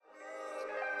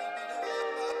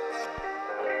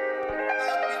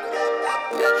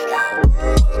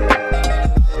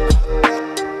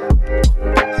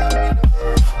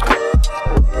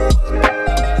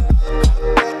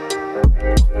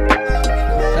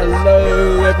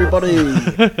Hello, everybody.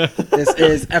 This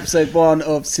is episode 1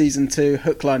 of season 2,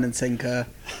 Hook, Line and Sinker.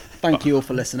 Thank you all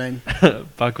for listening.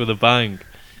 Back with a bang.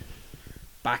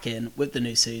 Back in with the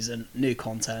new season, new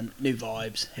content, new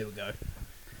vibes. Here we go.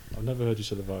 I've never heard you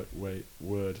say the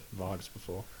word vibes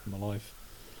before in my life.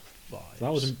 Vibes.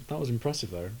 That was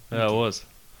impressitive though. Yeah, it was.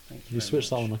 Thank You very switched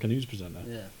that much. one like a news presenter.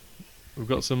 Yeah. We've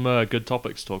got some good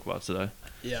topics to talk about today.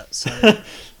 Yeah, so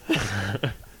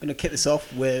I'm going to kick this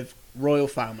off with royal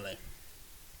family.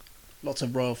 Lots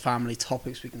of royal family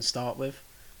topics we can start with.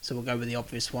 So we'll go with the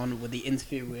obvious one, with the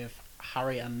interview with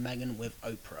Harry and Meghan with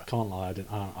Oprah. Can't lie,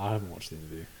 I haven't watched the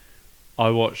interview. I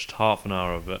watched half an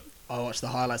hour of it. I watched the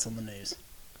highlights on the news.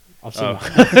 I've seen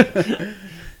Oh.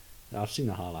 I've seen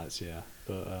the highlights, yeah,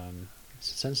 but it's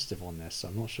sensitive on this, so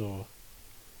I'm not sure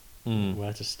Mm.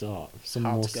 where to start.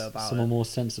 How to go about someone it. more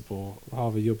sensible.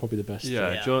 However, you're probably the best.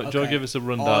 Yeah, Yeah, do you want to okay. give us a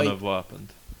rundown I- of what happened?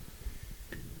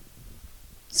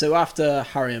 So after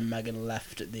Harry and Meghan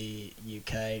left the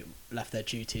UK, left their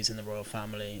duties in the royal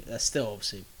family, they're still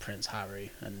obviously Prince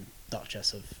Harry and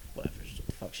Duchess of whatever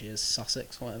the fuck she is,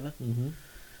 Sussex, whatever. Mm-hmm.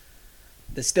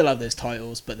 They still have those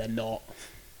titles, but they're not.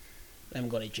 They haven't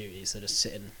got any duties. They're just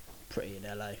sitting pretty in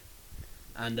LA.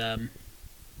 And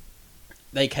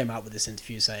they came out with this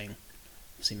interview saying,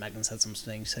 obviously Meghan said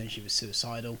something saying she was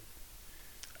suicidal.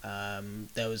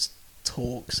 There was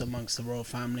talks amongst the royal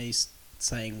families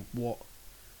saying what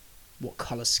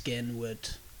colour skin would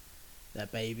their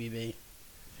baby be.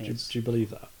 I think Do you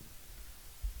believe that?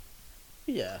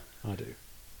 yeah, I do.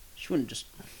 she wouldn't just.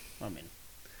 I mean,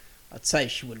 I'd say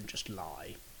she wouldn't just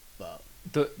lie, but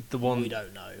The we one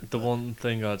don't know. the but- one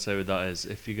thing I'd say with that is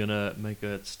if you're gonna make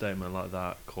a statement like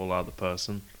that, call out the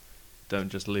person. Don't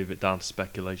just leave it down to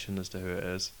speculation as to who it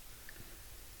is.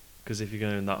 Because if you're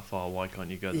going that far, why can't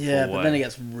you go the Yeah, full but way? then it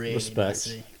gets really Respect.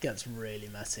 messy. It gets really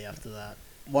messy after that.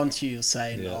 Once you're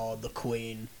saying, Yeah. oh, the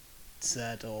Queen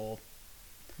said, or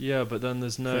Yeah, but then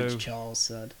there's no. Prince Charles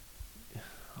said.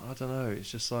 I don't know.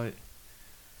 It's just like.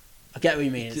 I get what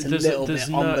you mean. It's a There's- little there's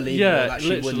bit no- unbelievable yeah, that she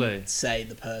literally. wouldn't say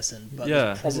the person, but Yeah.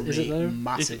 there's probably Is it though?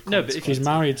 massive No, but if She's consequences.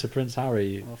 married to Prince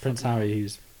Harry. Oh, Prince fucking Harry,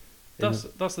 who's in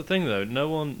That's the thing though. No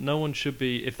one should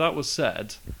be. If that was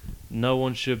said, no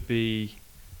one should be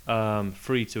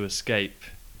free to escape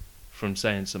from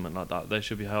saying something like that. They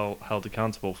should be held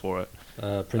accountable for it.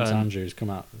 Prince And- Andrew's come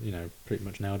out, pretty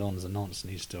much nailed on as a nonce,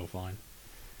 and he's still fine.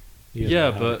 He hasn't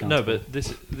Yeah, been held but no, accountable. but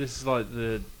this is like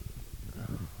the.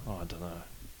 Oh, I don't know.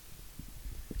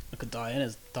 Look at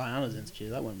Diana's interview.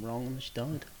 That went wrong and she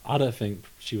died. I don't think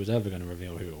she was ever going to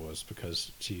reveal who it was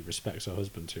because she respects her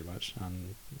husband too much.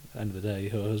 And at the end of the day,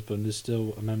 her husband is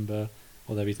still a member,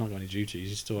 although he's not got any duties,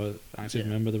 he's still an active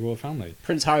Yeah. member of the royal family.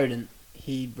 Prince Harry didn't.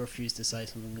 He refused to say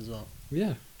something as well.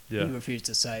 Yeah. Yeah. He refused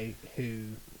to say who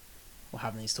were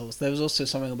having these talks. There was also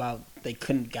something about they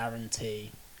couldn't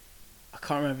guarantee. I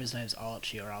can't remember if his name's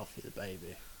Archie or Alfie the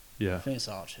baby. I Yeah. think it's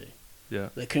Archie. Yeah.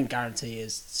 They couldn't guarantee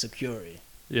his security.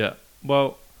 Yeah.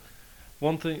 Well,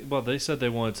 one thing. Well, they said they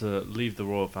wanted to leave the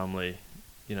royal family,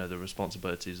 the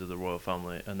responsibilities of the royal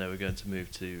family, and they were going to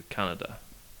move to Canada.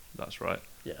 That's right.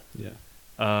 Yeah.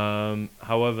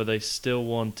 However, they still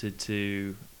wanted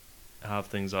to have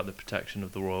things like the protection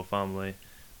of the royal family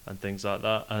and things like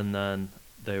that, and then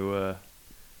they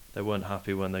weren't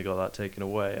happy when they got that taken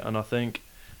away. And I think,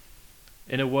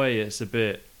 in a way, it's a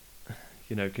bit,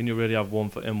 can you really have one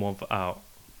foot in, one foot out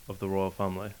of the royal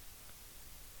family?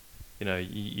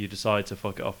 You decide to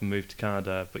fuck it off and move to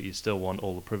Canada, but you still want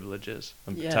all the privileges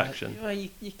and protection. Yeah, well,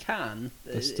 you can.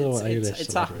 They're still A-list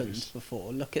It's happened celebrities.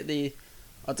 before. Look at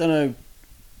I don't know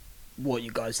what you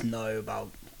guys know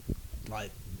about like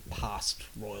past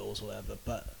royals or whatever,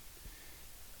 but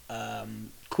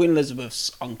Queen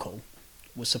Elizabeth's uncle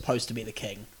was supposed to be the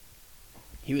king.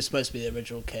 He was supposed to be the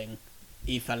original king.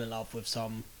 He fell in love with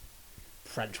some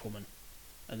French woman,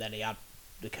 and then he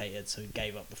abdicated, so he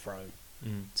gave up the throne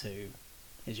to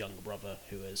his younger brother,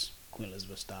 who is Queen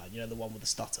Elizabeth's dad. The one with the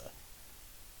stutter.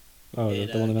 Oh, the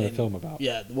one they made a in- film about.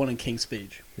 Yeah, the one in King's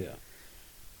Speech. Yeah.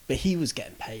 But he was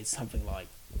getting paid something like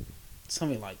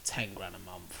 10 grand a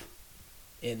month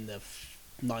in the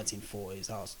 1940s.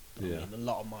 That was a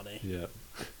lot of money. Yeah.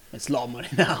 It's a lot of money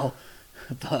now,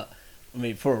 but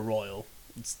for a royal,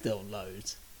 it's still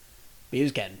loads. But he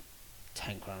was getting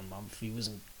 10 grand a month. He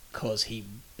wasn't because he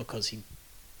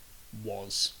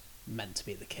was meant to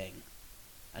be the king,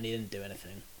 and he didn't do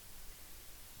anything.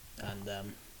 And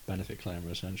Benefit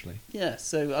claimer, essentially. yeah,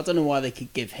 so I don't know why they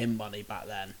could give him money back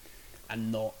then,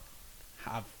 and not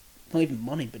have not even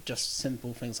money, but just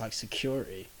simple things like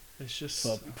security It's just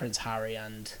for Prince Harry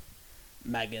and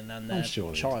Meghan and I'm their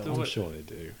sure, child. I'm sure they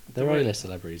do. the They're way- A-list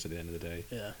celebrities at the end of the day.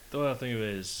 Yeah, the way I think of it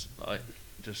is like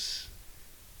just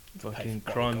fucking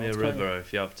for cry me a bodyguards, can't river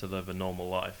if you have to live a normal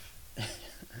life.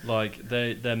 Like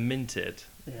they're minted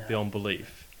yeah. beyond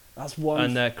belief, That's one.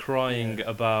 and they're crying yeah.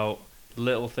 about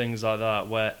little things like that,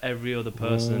 where every other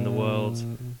person in the world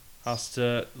has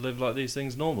to live like these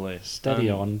things normally. Steady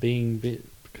And- on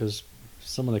because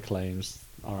some of the claims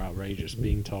are outrageous.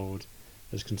 Being told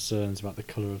there's concerns about the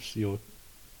colour of your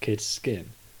kid's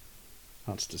skin.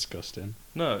 That's disgusting.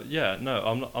 No,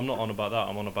 I'm not on about that.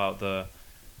 I'm on about the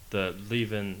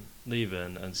leaving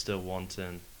and still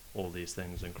wanting all these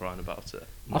things and crying about it.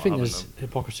 I not think having there's them.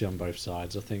 hypocrisy on both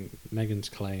sides. I think Meghan's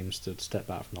claims to step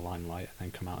back from the limelight and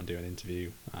then come out and do an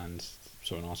interview, and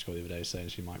saw an article the other day saying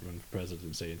she might run for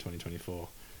presidency in 2024.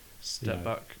 Step know.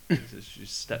 back. She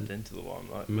stepped into the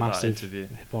limelight with that Massive interview.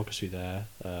 hypocrisy there.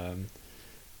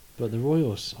 But the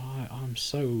Royals, I'm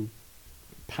so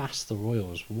past the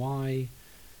Royals. Why?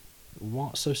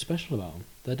 What's so special about them?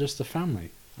 They're just a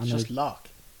family. It's And just they- luck.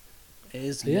 It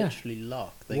is Yeah. literally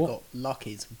luck. They What- got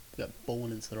lucky to get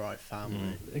born into the right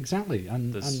family. exactly,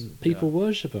 and There's- people yeah.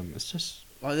 worship them. It's just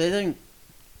Like they don't.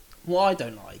 What I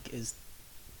don't like is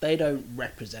they don't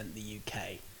represent the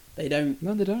UK. They don't.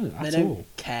 no, they don't They at don't all.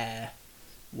 care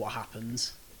what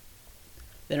happens.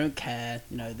 They don't care.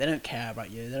 You know, they don't care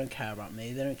about you. They don't care about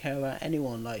me. They don't care about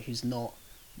anyone like who's not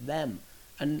them.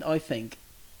 And I think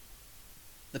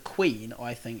the Queen.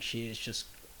 I think she is just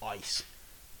ice.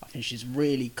 I think she's a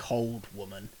really cold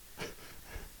woman.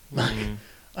 Like, Mm.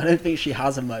 I don't think she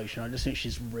has emotion. I just think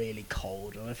she's really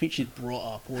cold. And I think she's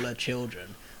brought up all her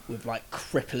children with like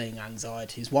crippling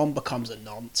anxieties. One becomes a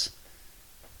nonce.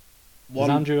 Is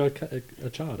Andrew a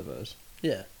child of hers?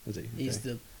 Yeah, Is he? he's Okay.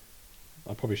 the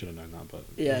I probably should have known that, but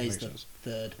yeah it he's makes the sense.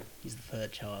 third. He's the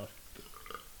third child.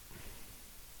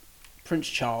 Prince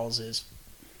Charles is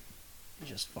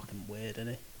just fucking weird, isn't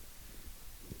he?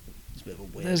 He's a bit of a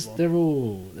weird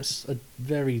one. It's a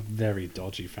very, very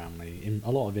dodgy family.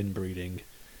 A lot of inbreeding.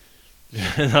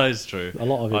 That is true. A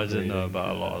lot of I inbreeding. didn't know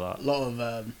about a lot of A that. lot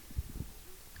of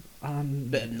And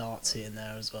bit of Nazi in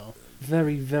there as well.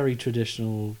 very, very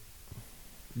traditional.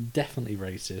 Definitely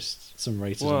racist. Some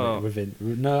racism Well- within.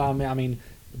 No, I mean,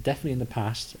 definitely in the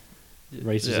past.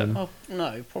 Racism. Oh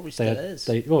no, probably They,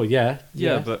 still is. well, yeah,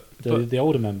 Yeah, but the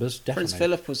older members definitely. Prince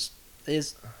Philip was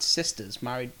his sisters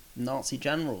married Nazi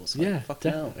generals. Like, Yeah,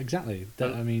 fucking hell. exactly.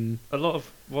 But- I mean, a lot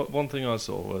of one thing I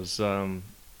saw was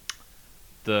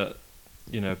that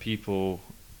people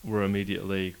were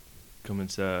immediately coming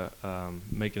to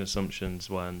making assumptions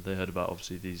when they heard about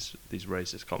obviously these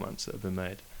racist comments that have been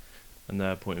made, and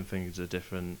they're pointing fingers at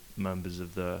different members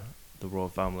of the royal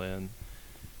family. And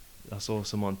I saw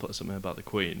someone put something about the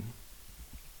Queen,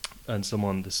 and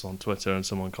this is on Twitter, and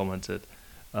someone commented,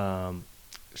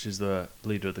 she's the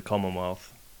leader of the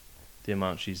Commonwealth, the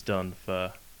amount she's done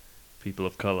for people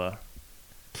of colour.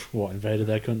 what, invaded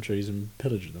their countries and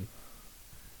pillaged them?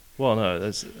 Well,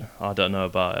 no, I don't know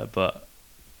about it, but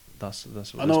that's what I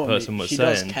this know what I person mean. was She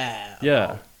saying. does care Yeah.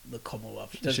 about the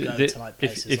Commonwealth. She does She- go the- to like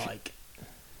if- places if- like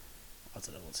I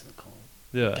don't know what's in the Commonwealth.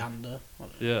 Yeah, Gander. I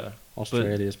don't know. yeah.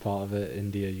 Australia is part of it.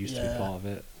 India used to be Yeah. part of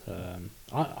it.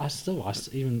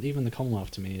 Even the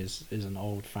Commonwealth to me is an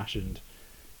old fashioned.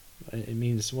 It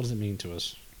means, what does it mean to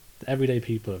us? The everyday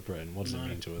people of Britain. What does No. it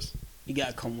mean to us? You get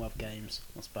a Commonwealth Games.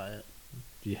 That's about it.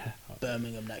 Yeah,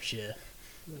 Birmingham next year.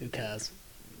 Who cares?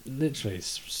 literally.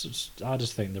 I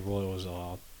just think the Royals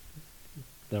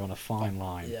they're on a fine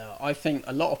line. Yeah, I think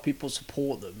a lot of people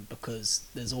support them because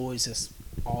there's always this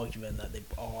argument that they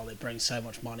bring so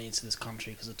much money into this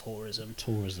country because of tourism.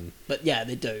 Tourism. But yeah,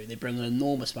 they do. They bring an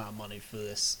enormous amount of money for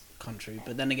this country.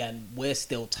 But then again, we're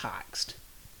still taxed.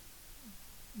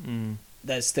 Mm.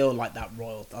 There's still like that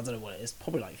royal. I don't know what it is.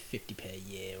 Probably like 50p a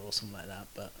year or something like that.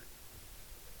 But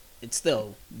it's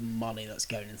still money that's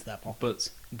going into their pockets.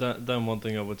 Then one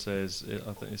thing I would say is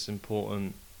I think it's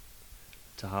important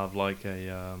to have like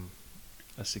a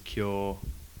secure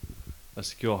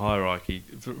hierarchy.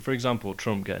 For example,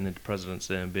 Trump getting into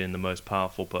presidency and being the most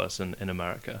powerful person in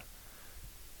America.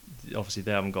 Obviously,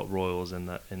 they haven't got royals in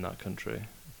that country,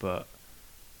 but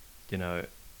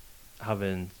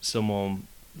having someone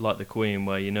like the Queen,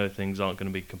 where things aren't going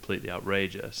to be completely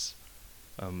outrageous,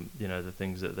 the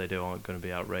things that they do aren't going to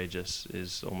be outrageous,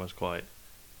 is almost quite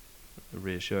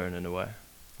reassuring in a way.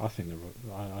 I think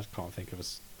I can't think of a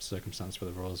circumstance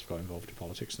where the Royals have got involved in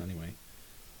politics in any way.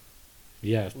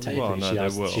 Yeah, technically Well, no,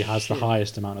 they will. she has the Shit.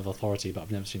 highest amount of authority, but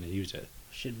I've never seen her use it.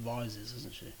 She advises,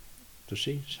 isn't she? Does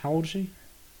she? How old is she?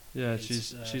 Yeah,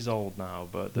 It's, she's old now,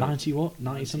 but 90 what?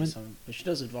 90 something? But she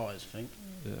does advise, I think.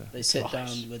 yeah. They sit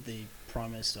Advise? down with the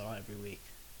Prime Minister like, every week.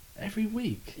 Every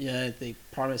week? Yeah, the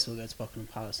Prime Minister will go to Buckingham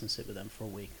Palace and sit with them for a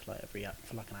week, like for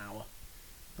like an hour,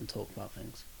 and talk about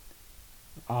things.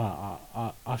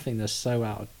 I think they're so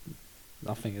out.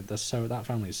 I think that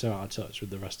family is so out of touch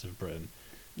with the rest of Britain.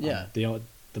 Yeah.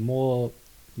 The more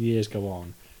years go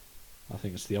on, I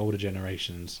think it's the older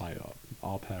generations, like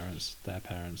our parents, their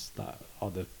parents, that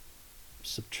are the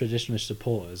traditionalist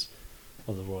supporters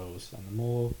of the royals, and the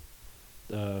more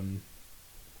the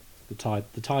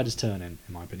tide is turning,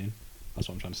 in my opinion. That's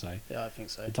what I'm trying to say. Yeah, I think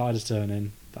so. The tide is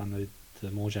turning, and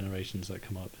the more generations that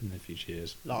come up in the future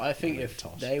years. Like, I think Give it if a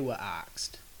toss. they were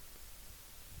axed,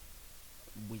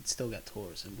 we'd still get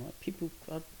tourism. Like, people,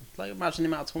 like, imagine the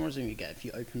amount of tourism you get if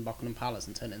you open Buckingham Palace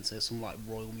and turn it into some like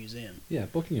royal museum. Yeah,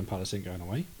 Buckingham Palace ain't going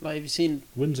away. Like, have you seen?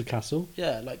 Windsor Castle.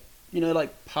 Yeah, like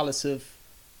like Palace of,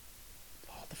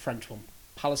 the French one,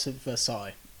 Palace of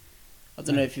Versailles. I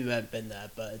don't know if you've ever been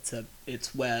there, but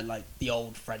it's where like the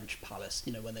old French palace,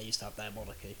 when they used to have their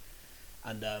monarchy,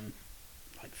 and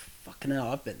like fucking hell,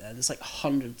 I've been there. There's like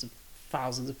hundreds of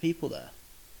thousands of people there.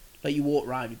 Like, you walk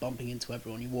around, you're bumping into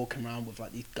everyone. You're walking around with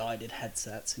like these guided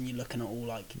headsets, and you're looking at all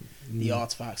like the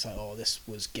artifacts. Like, oh, this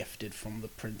was gifted from the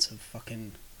Prince of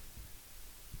fucking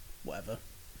whatever.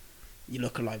 You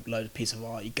look at like load of piece of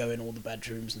art. You go in all the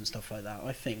bedrooms and stuff like that.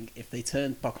 I think if they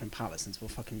turned Buckingham Palace into a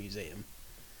fucking museum,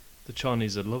 The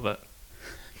Chinese would love it.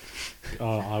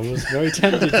 Oh, I was very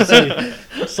tempted to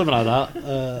say something like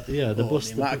that. Yeah, the bus.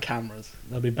 the amount of cameras.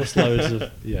 There'll be busloads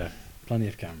of plenty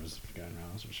of cameras going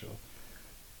around, that's for sure.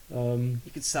 You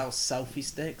could sell selfie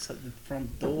sticks at the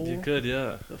front door. You could,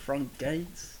 yeah. The front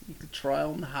gates. You could try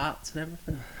on the hats and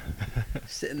everything.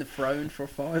 Sit in the throne for a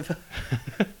 £5.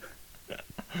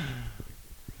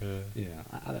 Yeah,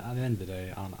 at the end of the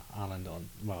day, I'll end on,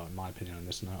 well, in my opinion on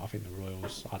this note, I think the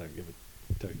Royals, I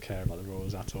don't care about the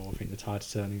Royals at all. I think the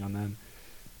tide's turning on them,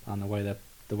 and the way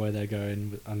they're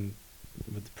going,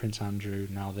 with Prince Andrew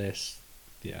now this,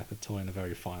 they're towing a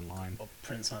very fine line. Well,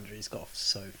 Prince Andrew's got off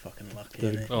so fucking lucky, The-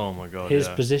 isn't he? Oh my god, His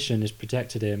yeah. position has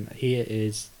protected him. He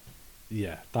is,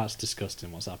 that's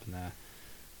disgusting what's happened there.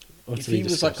 If Utterly he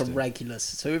was like a disgusting. regular,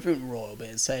 so if he wasn't royal,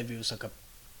 but say if he was like a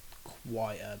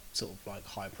quite a sort of like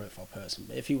high profile person,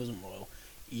 but if he wasn't royal,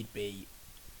 he'd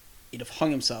have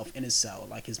hung himself in his cell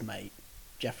like his mate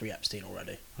Jeffrey Epstein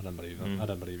already. I don't believe Mm. I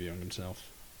don't believe he hung himself.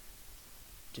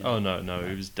 Do you Oh know? no,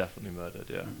 he was definitely murdered.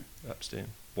 Yeah, Epstein,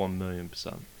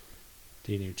 1,000,000%.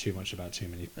 He knew too much about too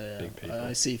many Yeah, big people.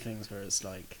 I see things where it's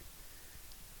like,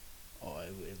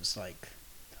 it was like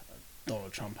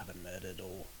Donald Trump had him murdered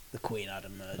or the Queen had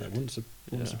him It murdered. wouldn't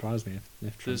Yeah. surprise me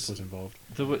if Trump There's- was involved.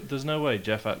 There's no way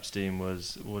Jeff Epstein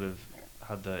would have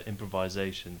had the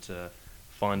improvisation to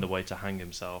find a way to hang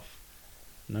himself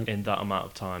Nope. in that amount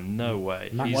of time. No way.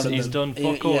 One One of He's the- done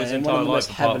fuck all his in one entire of the life most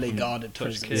apart heavily from guarded touch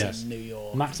prisons kids. Yes. in New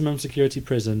York. Maximum security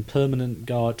prison, permanent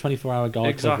guard, 24-hour guard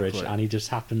Exactly. coverage, and he just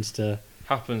happens to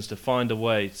Happens to find a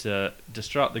way to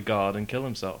distract the guard and kill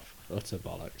himself. utter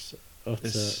bollocks. Utter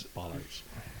It's- bollocks.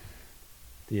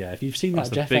 Yeah, if you've seen That's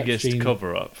that the Jeff biggest Epstein,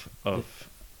 cover-up of.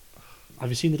 have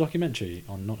you seen the documentary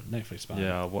on Netflix about it?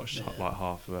 Yeah, I watched Yeah. like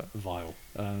half of it. Vile.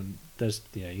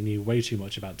 He knew way too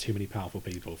much about too many powerful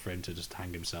people for him to just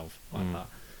hang himself like Mm. that.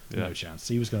 Yeah. No chance.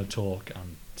 He was going to talk,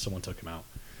 and someone took him out.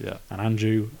 Yeah. And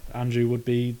Andrew would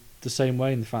be the same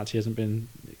way. In the fact he hasn't been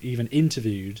even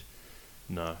interviewed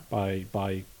No. by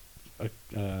the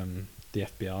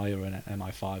FBI or an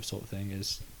MI5 sort of thing.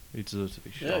 Is He deserves to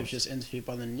be shot. Yeah, he was just interviewed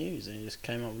by the news and he just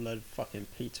came up with a load of fucking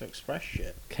Pizza Express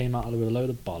shit. came out with a load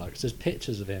of bollocks. There's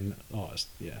pictures of him. Oh, it's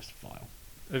vile.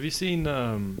 Have you seen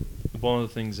one of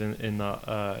the things in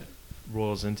that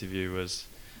Royals interview was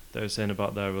they were saying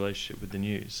about their relationship with the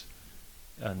news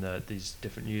and these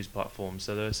different news platforms.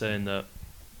 So they were saying that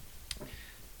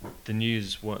the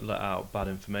news won't let out bad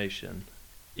information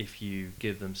if you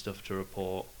give them stuff to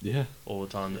report Yeah. all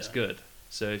the time that's Yeah. good.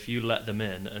 So if you let them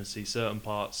in and see certain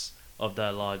parts of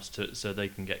their lives so they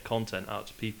can get content out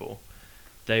to people,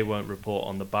 they won't report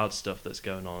on the bad stuff that's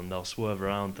going on. They'll swerve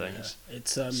around things. Yeah.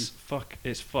 It's It's fucked.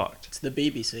 it's the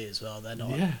BBC as well. They're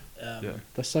not. Yeah. Yeah.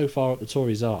 They're so far up the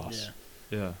Tories' arse.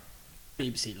 Yeah. Yeah.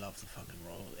 BBC love the fucking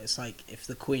royal. It's like if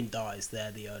the Queen dies,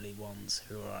 they're the only ones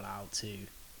who are allowed to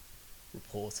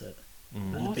report it.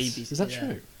 Mm. And What? the BBC, Is that yeah.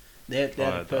 true? They're I the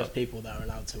heard first that. people that are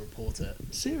allowed to report it.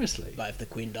 Seriously? Like if the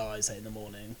Queen dies in the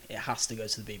morning, it has to go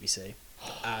to the BBC,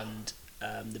 and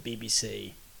the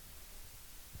BBC.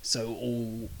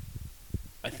 So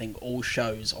I think all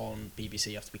shows on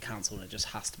BBC have to be cancelled, and it just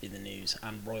has to be the news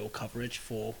and royal coverage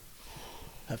for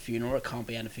her funeral. It can't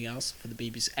be anything else for the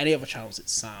BBC. Any other channels,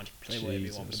 it's sound. You play whatever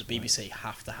you want, but Jesus, the BBC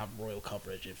have to have royal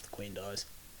coverage if the Queen dies.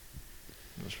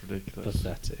 That's ridiculous.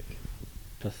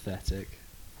 Pathetic.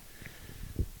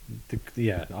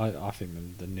 I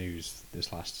think the news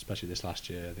especially this last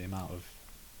year, the amount of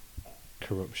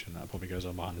corruption that probably goes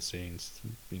on behind the scenes,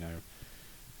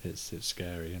 it's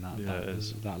scary, and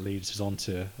that leads us on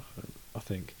to, I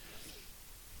think,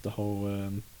 the whole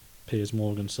Piers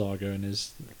Morgan saga and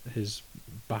his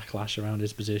backlash around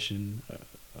his position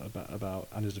about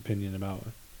and his opinion about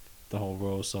the whole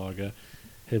royal saga,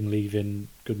 him leaving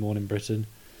Good Morning Britain.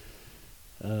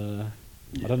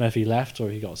 I don't know if he left or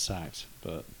if he got sacked,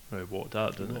 but he walked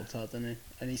out, didn't he? Walked out, didn't he?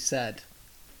 And he said,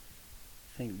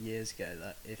 I think years ago,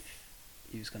 that if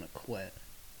he was going to quit,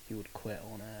 he would quit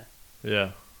on air.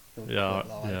 Yeah. He would Yeah,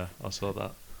 quit live. yeah, I saw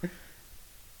that. I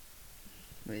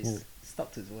mean, he's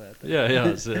stuck to his word. Yeah,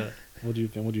 that's it. what do you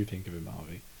think of him,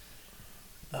 Harvey?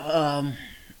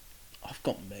 I've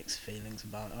got mixed feelings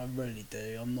about it. I really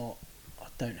do. I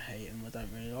don't hate him. I don't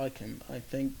really like him. I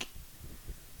think,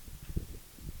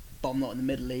 but I'm not in the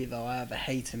middle either. I either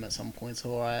hate him at some points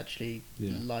or I actually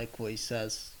like what he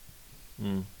says.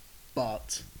 Mm.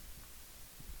 But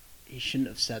he shouldn't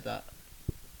have said that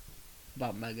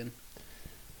about Meghan.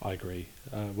 I agree.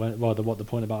 The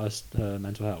point about her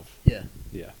mental health? Yeah.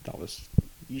 Yeah, that was...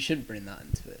 You shouldn't bring that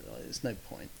into it. Like, there's no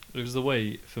point. It was the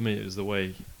way, for me,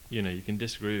 you can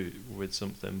disagree with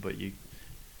something, but it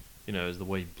was the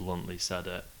way he bluntly said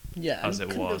it. Yeah. As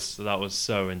it was. So that was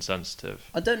so insensitive.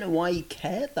 I don't know why he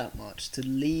cared that much to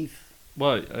leave.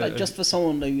 Well, just for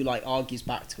someone who argues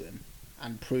back to him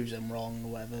and proves him wrong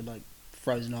or whatever,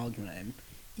 throws an argument at him.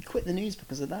 He quit the news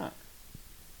because of that.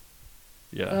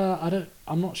 Yeah.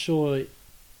 I'm not sure.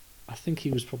 I think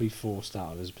he was probably forced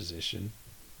out of his position,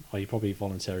 or he probably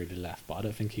voluntarily left. But I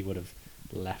don't think he would have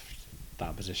left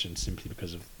that position simply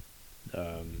because of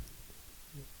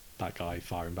that guy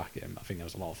firing back at him. I think there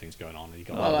was a lot of things going on. He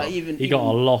got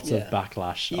a lot of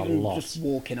backlash. Even a lot. Just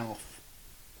walking off.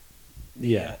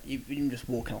 Even just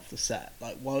walking off the set.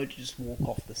 Why would you just walk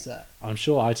off the set? I'm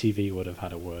sure ITV would have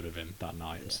had a word with him that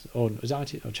night. Yeah. Or was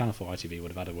it Channel 4 ITV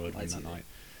would have had a word with him that night.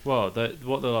 Well,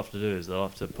 what they'll have to do is they'll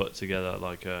have to put together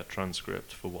a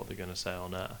transcript for what they're going to say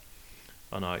on air,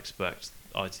 and I expect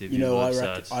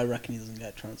ITV I reckon he doesn't get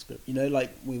a transcript.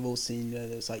 We've all seen.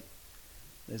 There's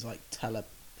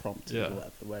teleprompters or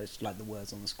whatever, where it's the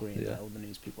words on the screen. All the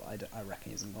news people. I reckon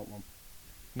he hasn't got one.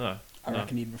 No, I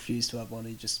reckon he'd refuse to have one.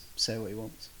 He'd just say what he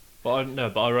wants.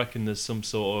 But I reckon there's some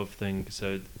sort of thing.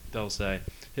 So they'll say,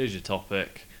 "Here's your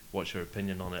topic. What's your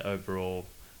opinion on it overall?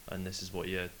 And this is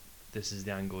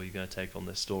the angle you're going to take on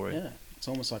this story." Yeah, it's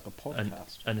almost like a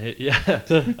podcast. And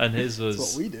his was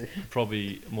That's what we do.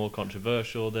 Probably more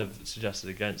controversial. They've suggested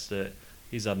against it.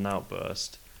 He's had an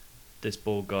outburst. This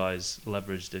bald guy's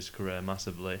leveraged his career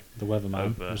massively. The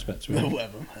weatherman, respect to him. The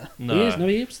weatherman. No,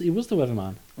 he was the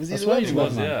weatherman. Was he the weatherman? He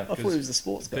was, yeah. I thought he was the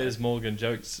sports guy. Piers Morgan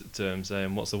joked to him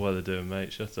saying, "What's the weather doing,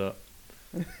 mate? Shut up."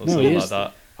 Or No, something like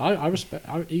that. I respect.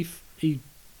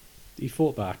 He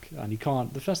fought back, and he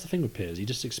can't. That's the thing with Piers. He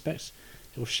just expects.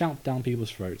 He'll shout down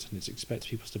people's throats, and he expects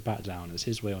people to back down. It's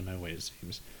his way or no way, it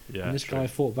seems. Yeah, and this guy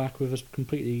fought back with a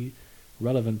completely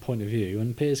relevant point of view,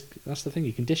 and Piers, that's the thing,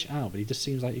 he can dish it out, but he just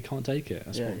seems like he can't take it.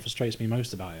 That's what frustrates me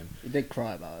most about him. He did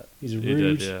cry about it. He's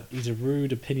a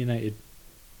rude, opinionated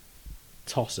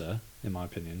tosser, in my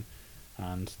opinion,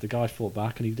 and the guy fought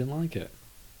back and he didn't like it.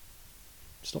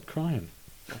 Stop crying.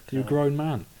 You're a grown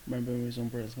man. Remember when he was on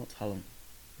Britain's Got Talent?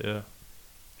 Yeah.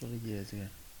 A lot of years ago.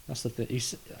 That's the thing.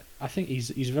 I think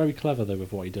he's very clever though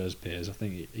with what he does, Piers. I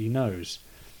think he knows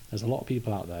there's a lot of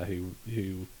people out there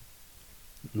who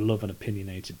love an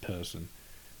opinionated person,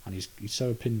 and he's so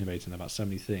opinionated about so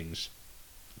many things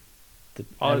that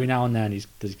every now and then he's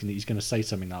going to say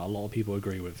something that a lot of people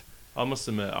agree with. I must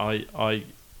admit, I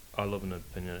love an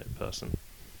opinionated person.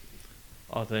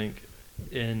 I think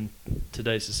in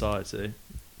today's society,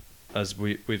 as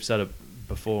we've said it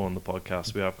before on the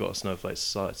podcast, we have got a snowflake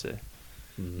society.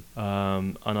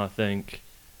 And I think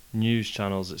news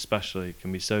channels especially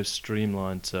can be so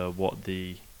streamlined to what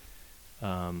the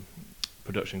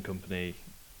production company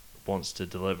wants to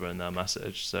deliver in their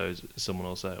message. So someone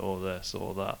will say, "Oh, this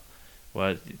or that,"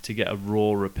 where to get a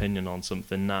raw opinion on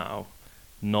something now,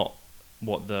 not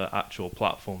what the actual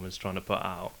platform is trying to put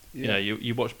out. Yeah.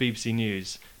 You watch BBC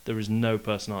News, there is no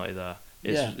personality there.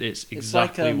 It's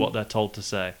exactly like, what they're told to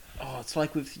say. Oh, it's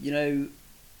like with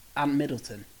Ant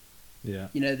Middleton. Yeah.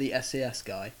 The SES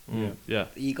guy. Yeah.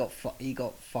 He got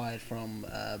fired from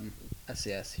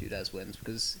SES, Who Dares Wins,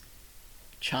 because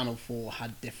Channel 4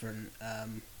 had different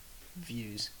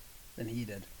views than he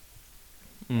did.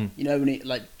 You know, when he,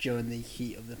 like, during the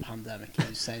heat of the pandemic, he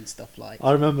was saying stuff like,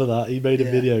 I remember that. He made a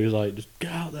Yeah. video. He was like, just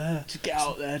get out there. just get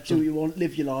out there, do what you want,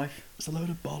 live your life, It's a load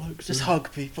of bollocks. just hug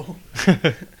people.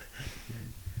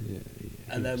 Yeah,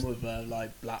 And then with,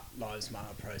 like, Black Lives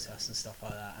Matter protests and stuff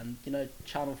like that. And, you know,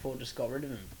 Channel 4 just got rid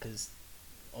of him because,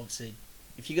 obviously,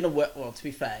 if you're going to work... Well, to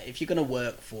be fair, if you're going to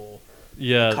work for a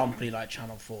Yeah, company like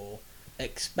Channel 4,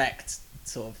 expect,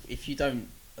 sort of, if you don't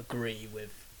agree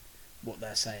with what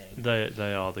they're saying...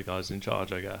 they are the guys in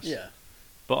charge, I guess. Yeah.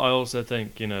 But I also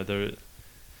think, you know,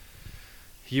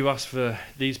 you ask for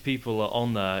these people are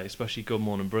on there, especially Good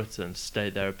Morning Britain, to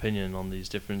state their opinion on these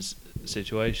different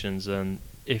situations, and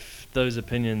if those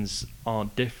opinions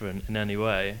aren't different in any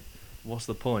way, what's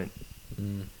the point?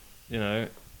 Mm. You know,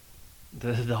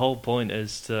 the whole point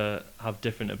is to have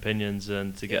different opinions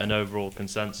and to get an overall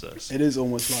consensus. It is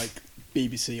almost like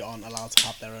BBC aren't allowed to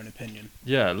have their own opinion.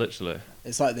 Yeah, literally.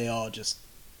 It's like they are just,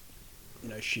 you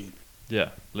know, sheep. Yeah,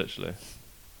 literally.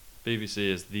 BBC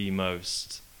is the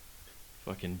most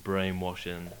fucking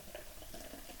brainwashing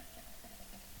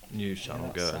news channel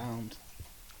that going. sound.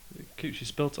 Cooch, you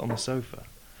spilt it on the sofa.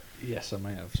 Yes, I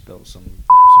may have spilled some.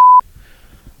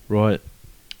 Right,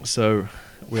 so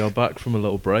we are back from a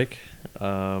little break.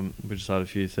 We just had a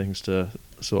few things to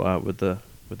sort out with the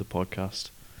podcast.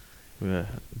 We're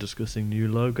discussing new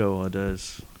logo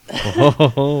ideas.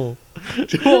 What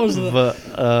was that?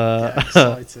 But Get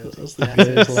excited. That's the Get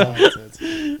biggest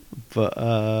excited. but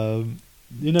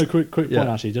You know, quick point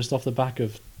Yeah. actually, just off the back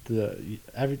of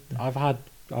I've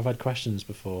had questions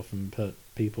before from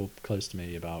people close to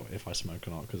me about if I smoke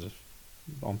or not, because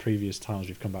on previous times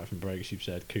we've come back from breaks, you've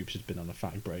said Coops has been on a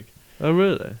fag break. oh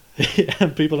really?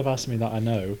 And people have asked me that I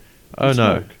know. Oh you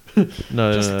no. smoke.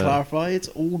 No, Just no, to no. clarify, it's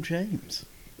all James.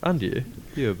 And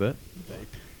you a bit,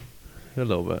 a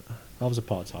little bit. I was a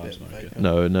part-time Bit smoker. vague.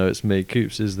 No, it's me.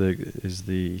 Coops is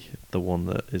the one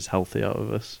that is healthy out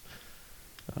of us.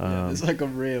 Yeah, there's like a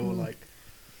real, like,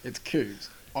 it's Coops,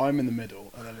 I'm in the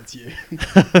middle, and then it's you.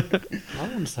 I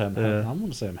want to say Yeah. I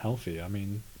want to say I'm healthy. I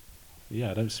mean,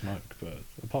 yeah, I don't smoke, but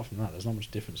apart from that, there's not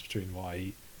much difference between what I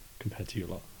eat compared to you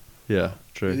lot. Yeah, You're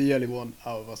true. the only one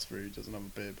out of us three who doesn't have a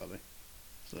beer belly.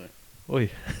 So, Oi,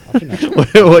 I think that's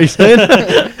what are you saying?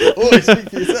 always speak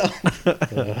for yourself.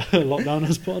 Lockdown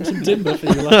has put on some timber for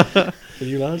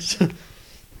you lads.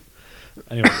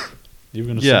 Anyway, you were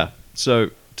going to Yeah. So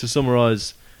to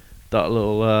summarise that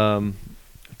little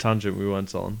tangent we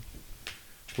went on,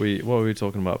 what were we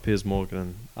talking about? Piers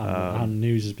Morgan. and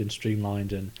news has been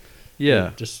streamlined and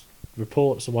Yeah, just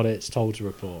reports what it's told to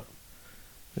report.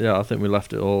 yeah. I think we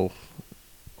left it all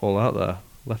out there.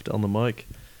 Left it on the mic.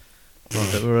 I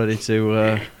think we're ready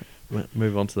to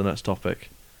move on to the next topic.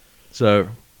 So,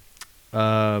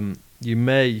 you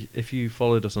may, if you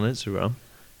followed us on Instagram,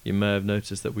 you may have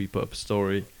noticed that we put up a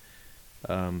story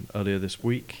earlier this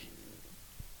week.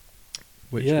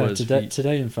 Which was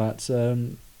today in fact,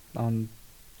 if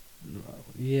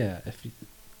you,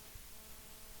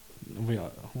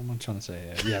 what am I trying to say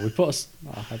here? Yeah, we put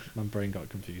my brain got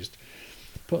confused.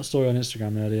 Put a story on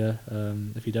Instagram earlier.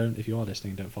 If you are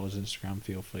listening, don't follow us on Instagram.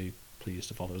 Feel free, please,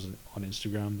 to follow us on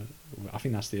Instagram. I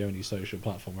think that's the only social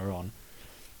platform we're on.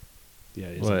 Yeah,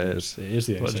 it is. Well, it is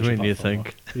the only What do social you mean you platform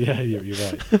think? we're on. Yeah,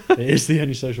 you're right. It is the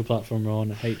only social platform we're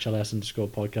on.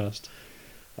 HLS_podcast.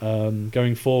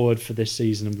 Going forward for this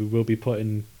season, we will be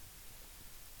putting,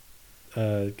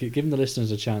 giving the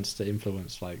listeners a chance to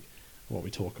influence like what we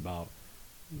talk about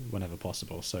whenever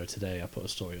possible. So today I put a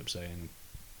story up saying,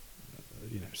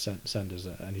 send us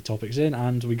any topics in,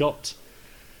 and we got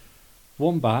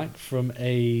one back from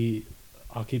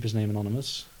I'll keep his name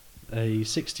anonymous, a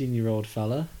 16-year-old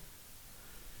fella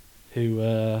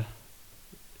who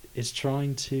is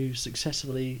trying to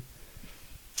successfully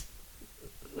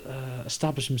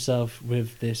establish himself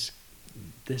with this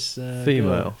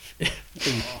Female.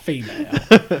 female.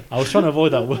 I was trying to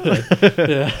avoid that word.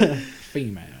 Yeah.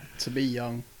 Female. To be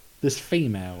young. This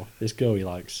girl he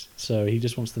likes. So he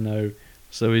just wants to know.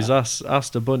 So he's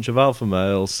asked a bunch of alpha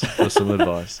males for some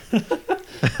advice.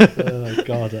 Oh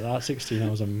God, at 16 I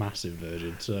was a massive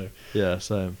virgin. So Yeah,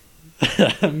 same.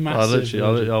 massive. virgin.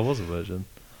 I was a virgin.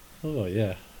 Oh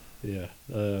yeah.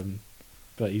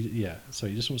 But so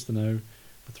he just wants to know.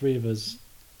 The three of us,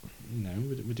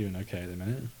 we're doing okay at the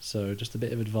minute. So just a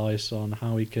bit of advice on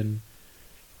how he can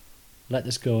let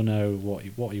this girl know what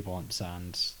he wants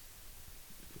and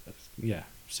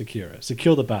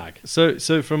secure the bag.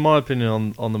 So from my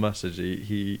opinion on the message,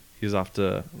 he's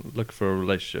after looking for a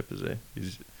relationship, is he?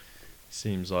 He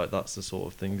seems like that's the sort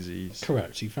of things he's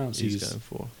Correct. He he's fancies going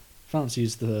for.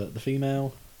 the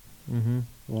female. Mm-hmm.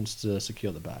 Wants to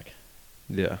secure the bag.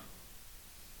 Yeah.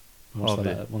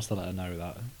 Once they let her know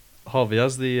that. Harvey,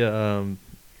 as the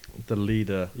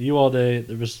leader. You are the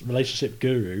relationship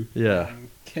guru, Yeah.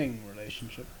 King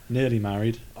relationship. nearly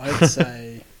married. I'd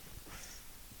say.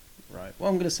 Right. What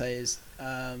I'm going to say is,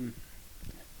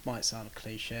 might sound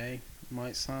cliche,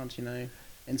 might sound,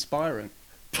 inspiring.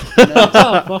 Who knows?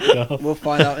 Fuck off. We'll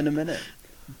find out in a minute.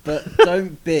 But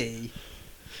don't be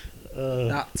Uh,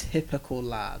 that typical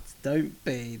lad. Don't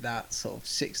be that sort of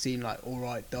 16, like, all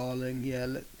right, darling, yeah,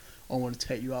 look, I want to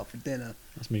take you out for dinner.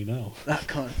 that's me now. That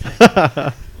kind of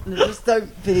thing. No, just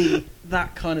don't be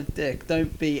that kind of dick.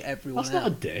 Don't be everyone That's else.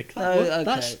 not a dick. No,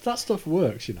 That stuff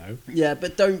works, Yeah,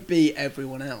 but don't be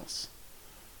everyone else.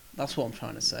 That's what I'm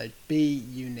trying to say. Be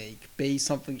unique. Be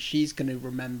something she's going to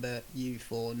remember you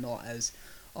for, not as,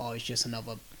 oh, he's just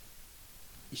another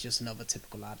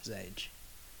typical lad his age.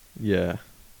 Yeah.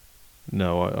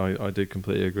 No, I do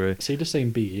completely agree. So you're just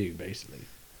saying be you, basically.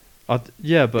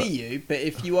 Yeah, but Be you, but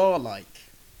if you are like,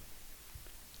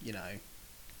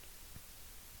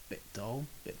 bit dull,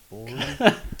 bit boring,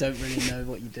 don't really know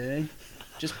what you're doing,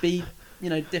 just be,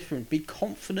 different. Be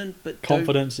confident, but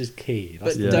Confidence is key.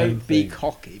 That's But the don't main be thing.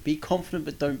 cocky. Be confident,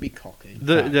 but don't be cocky.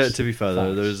 yeah, Facts. to be fair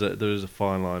though, Facts. there is a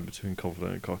fine line between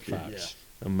confident and cocky, Facts.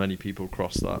 and many people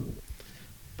cross that.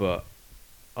 But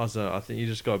I think you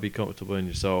just got to be comfortable in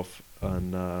yourself,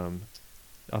 and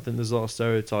I think there's a lot of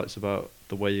stereotypes about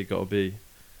the way you got to be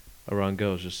around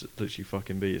girls. Just literally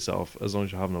fucking be yourself. As long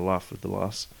as you're having a laugh with the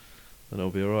lass, then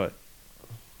it'll be alright.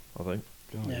 I think.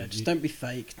 God, Yeah, just don't be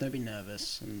fake. Don't be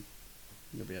nervous, and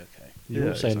you'll be okay. You're Yeah,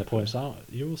 all saying exactly. the points out.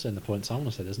 You're all saying the points I want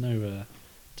to say. There's no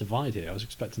divide here. I was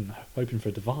hoping for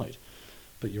a divide,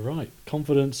 but you're right.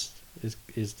 Confidence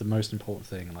is the most important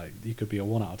thing. Like, you could be a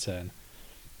 1 out of 10,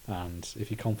 and if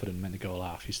you're confident and make the girl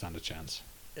laugh, you stand a chance.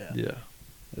 Yeah. Yeah.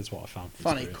 That's what I found. from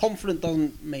Funny. experience. Confident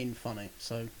doesn't mean funny.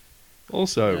 So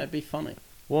Also, be funny.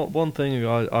 one thing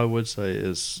I would say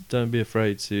is don't be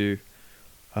afraid to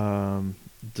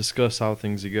discuss how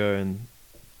things are going,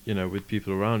 with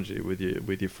people around you, with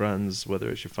your friends, whether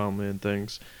it's your family and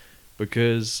things,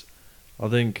 because I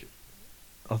think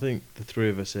the three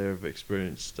of us here have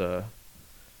experienced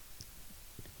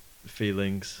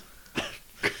feelings.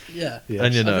 Yeah. Yeah.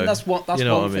 And I think that's one you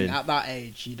know what I thing. mean. At that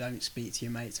age, you don't speak to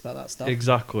your mates about that stuff.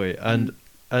 Exactly, and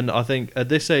I think at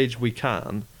this age we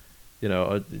can,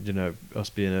 us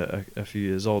being a few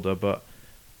years older, but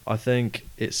I think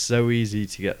it's so easy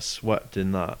to get swept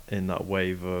in that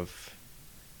wave of,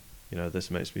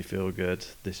 this makes me feel good,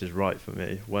 this is right for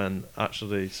me, when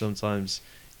actually sometimes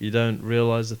you don't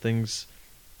realise the things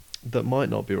that might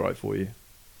not be right for you.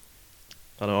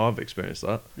 I know I've experienced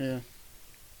that. Yeah.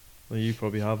 Well, you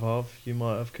probably have, Harv. You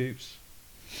might have, Coops.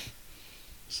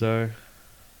 So,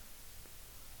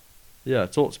 yeah,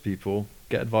 talk to people,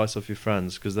 get advice off your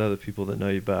friends, because they're the people that know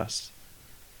you best.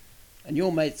 And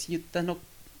your mates, you're not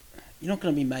going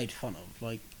to be made fun of.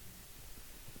 Like,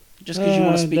 just because you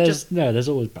want to speak. There's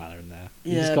always banter in there.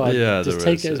 You Yeah, just gotta Yeah, just there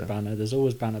take is, it as yeah. banter. There's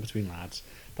always banter between lads.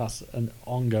 That's an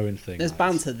ongoing thing. There's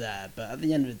lads. banter there, but at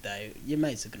the end of the day, your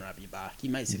mates are going to have your back.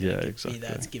 Your mates are going to Yeah, be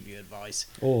there exactly. to give you advice.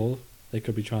 Or they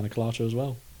could be trying to clutch her as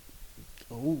well.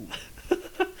 Ooh.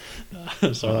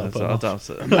 Sorry, I I put 'em off. doubt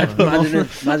it.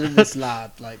 Imagine this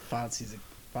lad like fancies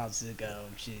a girl,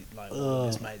 and she like all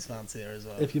his mates fancy her as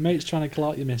well. If your mate's trying to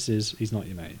clout your missus, he's not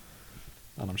your mate.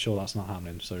 And I'm sure that's not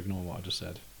happening, so ignore what I just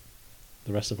said.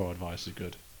 The rest of our advice is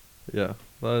good. Yeah,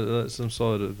 that's some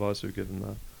solid advice we've given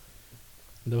there.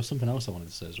 There was something else I wanted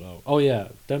to say as well. Oh yeah,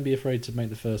 don't be afraid to make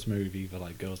the first move either.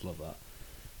 Like, girls love that.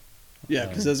 Yeah,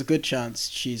 because there's a good chance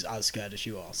she's as scared as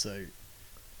you are. So if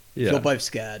Yeah, you're both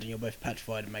scared and you're both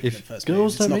petrified of making If the first Girls move,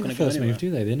 it's don't not make going the to go first anywhere. move, do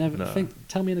they? They never No. think.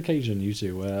 Tell me an occasion, you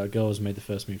two, where a girl's made the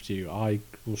first move to you. I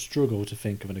will struggle to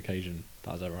think of an occasion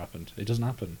that has ever happened. It doesn't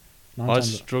happen. I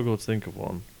struggle to think of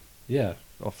one Yeah,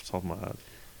 off the top of my head.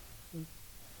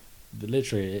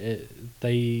 literally,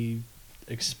 they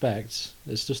expect.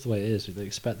 It's just the way it is. They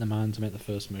expect the man to make the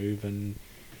first move, and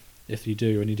if you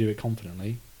do, and you do it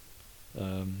confidently,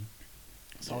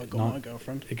 That's how I got No. my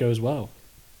girlfriend. it goes well.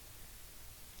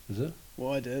 Is it?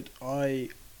 What I did, I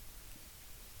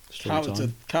Story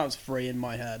time. counted to 3 in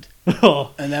my head,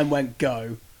 Oh, and then went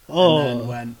go, oh. and then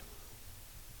went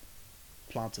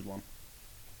planted one.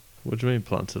 What do you mean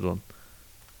planted one?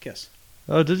 Kiss.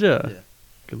 Oh, did you? Yeah.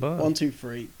 Good lad. 1, 2,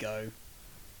 3, go,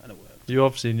 and it worked. You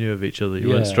obviously knew of each other. You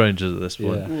Yeah. weren't strangers at this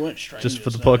point. Yeah. We weren't strangers. Just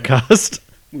for the no. podcast,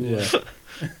 We were,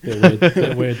 Yeah.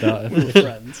 bit weird that. we were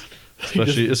friends.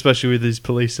 especially with these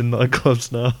police in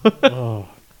nightclubs now. Oh,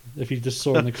 if you just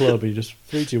saw her in the club, you just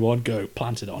 3, 2, 1, go,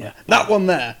 planted on Yeah. it. That one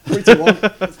there. 3, 2, 1.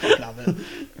 Let's fucking have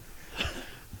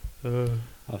it.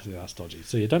 That's dodgy.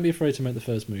 So yeah, don't be afraid to make the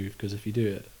first move, because if you do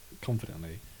it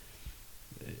confidently,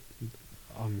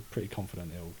 I'm pretty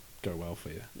confident it'll go well for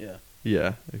you. Yeah.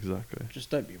 Yeah, exactly. Just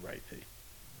don't be rapey.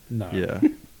 No. Yeah,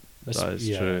 That's- that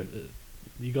is true.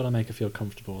 You got to make her feel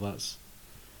comfortable. That's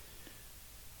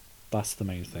the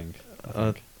main thing. I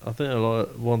think. I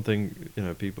think one thing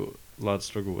lads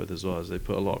struggle with as well is they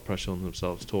put a lot of pressure on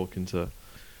themselves talking to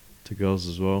girls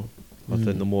as well. I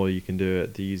think the more you can do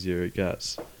it, the easier it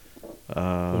gets.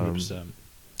 100%.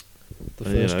 The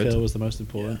and, first kill was the most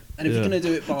important. Yeah. And if you're Yeah. going to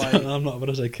do it by... I'm not. When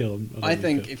I say kill, I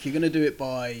think if you're going to do it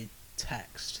by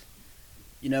text,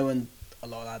 when a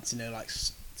lot of lads, like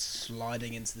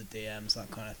sliding into the DMs, that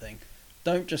kind of thing,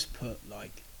 don't just put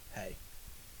like, hey,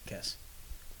 kiss,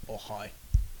 or hi.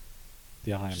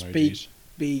 the eye Just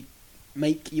emojis.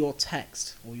 Make your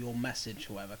text or your message,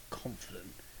 or whatever,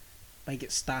 confident. Make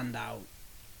it stand out.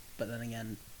 But then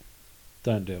again,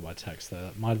 Don't do it by text. Though.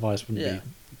 My advice wouldn't Yeah. be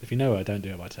if you know her, don't do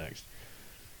it by text.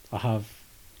 I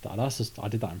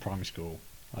did that in primary school.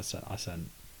 I sent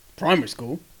primary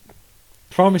school.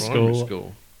 primary Primary school.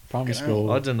 school. Primary Fucking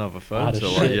school. I didn't have a I phone had a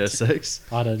until like shit. year 6.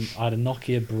 I had a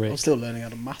Nokia brick. I'm still learning how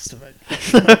to masturbate.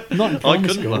 Not in I primary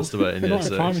couldn't school. masturbate in year Not in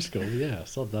 6. primary school. Yeah,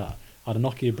 sod that. I had a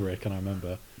Nokia brick, and I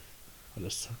remember I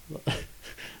just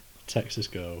text this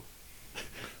girl.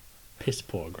 Piss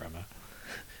poor grammar.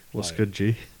 What's Like- good,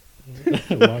 G?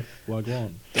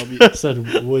 Wagwan. W. Said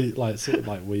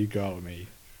will you go out with me,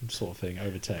 sort of thing,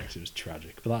 over text. It was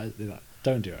tragic, but that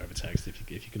don't do it over text if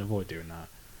you can avoid doing that.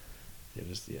 It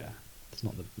was it's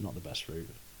not the best route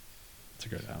to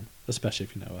go down, especially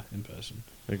if you know her in person.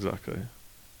 Exactly.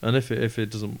 And if it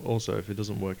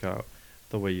doesn't work out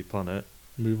the way you plan it,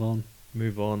 Move on.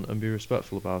 move on and be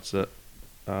respectful about it.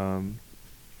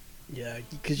 Yeah,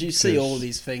 because you see all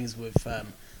these things with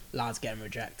lads getting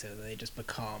rejected, and they just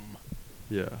become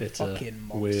Yeah. Bitter, fucking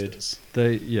weird. monsters.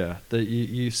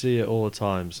 You see it all the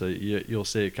time. So you'll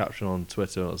see a caption on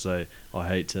Twitter that'll say, "I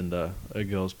hate Tinder." A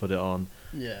girl's put it on,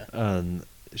 Yeah. and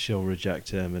she'll reject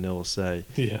him, and he'll say,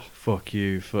 Yeah. "Fuck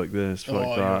you, fuck this, fuck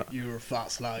Oh, that." you're a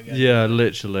fat slag. Yeah,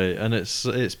 literally, and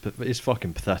it's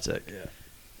fucking pathetic. Yeah.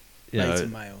 You Beta know,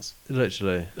 males.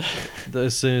 literally.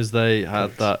 As soon as they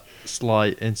had that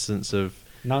slight instance of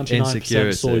 99%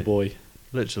 insecurity. soy boy.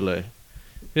 literally,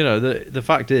 the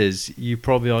fact is, you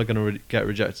probably are going to get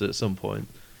rejected at some point.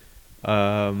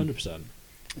 100%.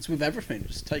 It's with everything.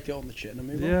 Just take it on the chin and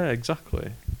move on. Yeah,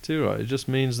 exactly. Too right. It just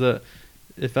means that,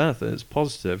 if anything, it's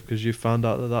positive because you found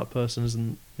out that person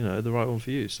isn't, the right one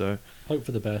for you. So Hope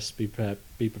for the best. Be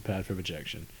prepared for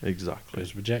rejection, exactly.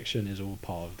 because rejection is all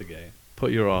part of the game.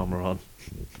 Put your armor on.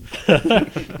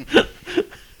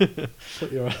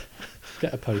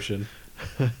 Get a potion.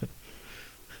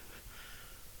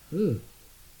 Ooh.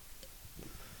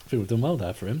 I think we've done well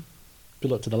there for him.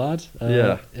 Good luck to the lad.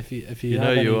 Yeah. If you You know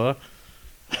have any, you are.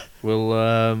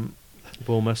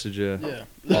 We'll message you Yeah.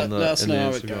 on Let us in the know how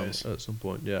it Instagram goes. at some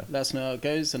point. Yeah. Let us know how it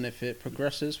goes, and if it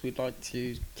progresses, we'd like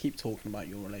to keep talking about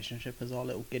your relationship as our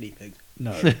little guinea pig.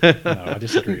 no, I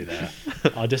disagree there.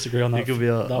 I disagree on You that. could be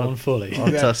that one fully.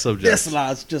 Our test subject. This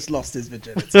lad's just lost his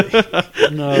virginity.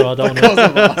 No, I don't. Because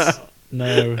of us.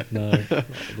 No.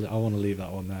 I want to leave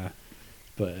that one there.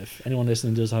 But if anyone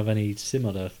listening does have any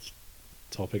similar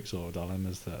topics or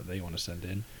dilemmas that they want to send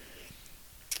in,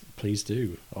 please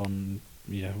do.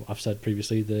 I've said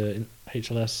previously, the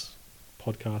HLS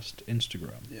podcast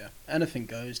Instagram. Yeah. Anything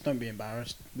goes. Don't be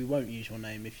embarrassed. We won't use your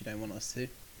name if you don't want us to.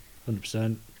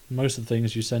 100%. Most of the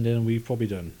things you send in, we've probably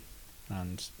done.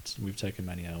 And we've taken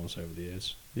many L's over the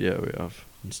years. Yeah, we have.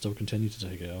 And still continue to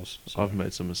take L's. So, I've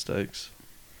made some mistakes.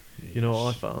 You know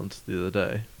what I found the other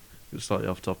day? It was slightly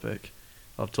off topic.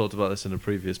 I've talked about this in a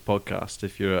previous podcast.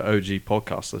 If you're an OG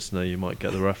podcast listener, you might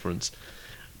get the reference.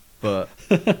 But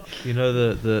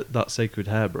that sacred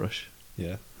hairbrush.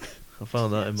 Yeah. I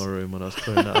found that in my room when I was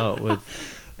clearing that out with.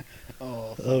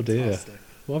 Oh, dear. fantastic.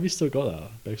 Well, have you still got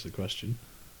that? Begs the question.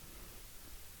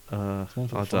 I one for the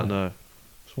fire. don't know.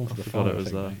 It's one for I the forgot fire, it was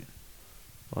I think, there. mate.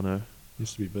 I know.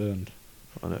 Used to be burned.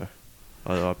 I know.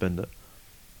 I binned it.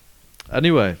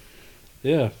 Anyway,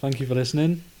 Yeah, thank you for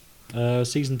listening.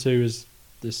 Season 2 is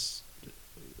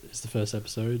the first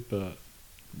episode, but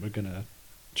we're gonna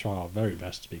try our very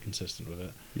best to be consistent with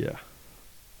it. yeah.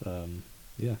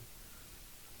 Yeah.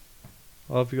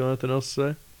 Have you got anything else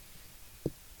to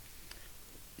say?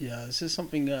 Yeah, this is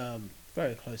something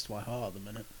very close to my heart at the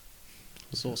minute.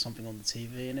 I saw something on the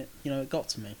TV and it got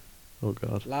to me. Oh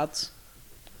God. Lads,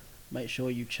 make sure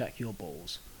you check your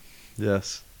balls.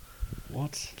 Yes.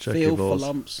 What? Check Feel your balls. for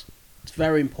lumps. It's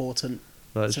very important.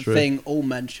 That is It's a true. thing all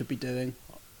men should be doing.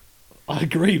 I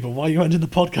agree, but why are you ending the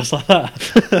podcast like that?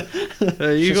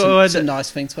 You It's got to it's a end it. nice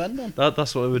thing to end on.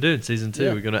 That's what we're doing. Season 2,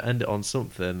 Yeah. we're going to end it on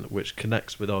something which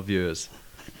connects with our viewers.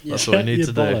 Yeah. That's what we Check need your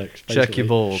to do. bollocks, Check your basically.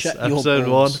 balls. Check your Episode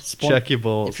balls. 1, check your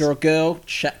balls. If you're a girl,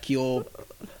 check your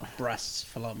breasts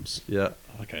for lumps. Yeah.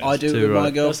 Okay, I do it too with my right.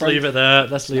 let's girlfriend. leave it there.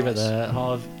 Let's leave Nice. it there.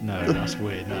 No, that's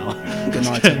weird now. Good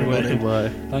night, everybody. Goodbye.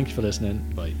 Thank you for listening.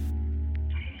 Bye.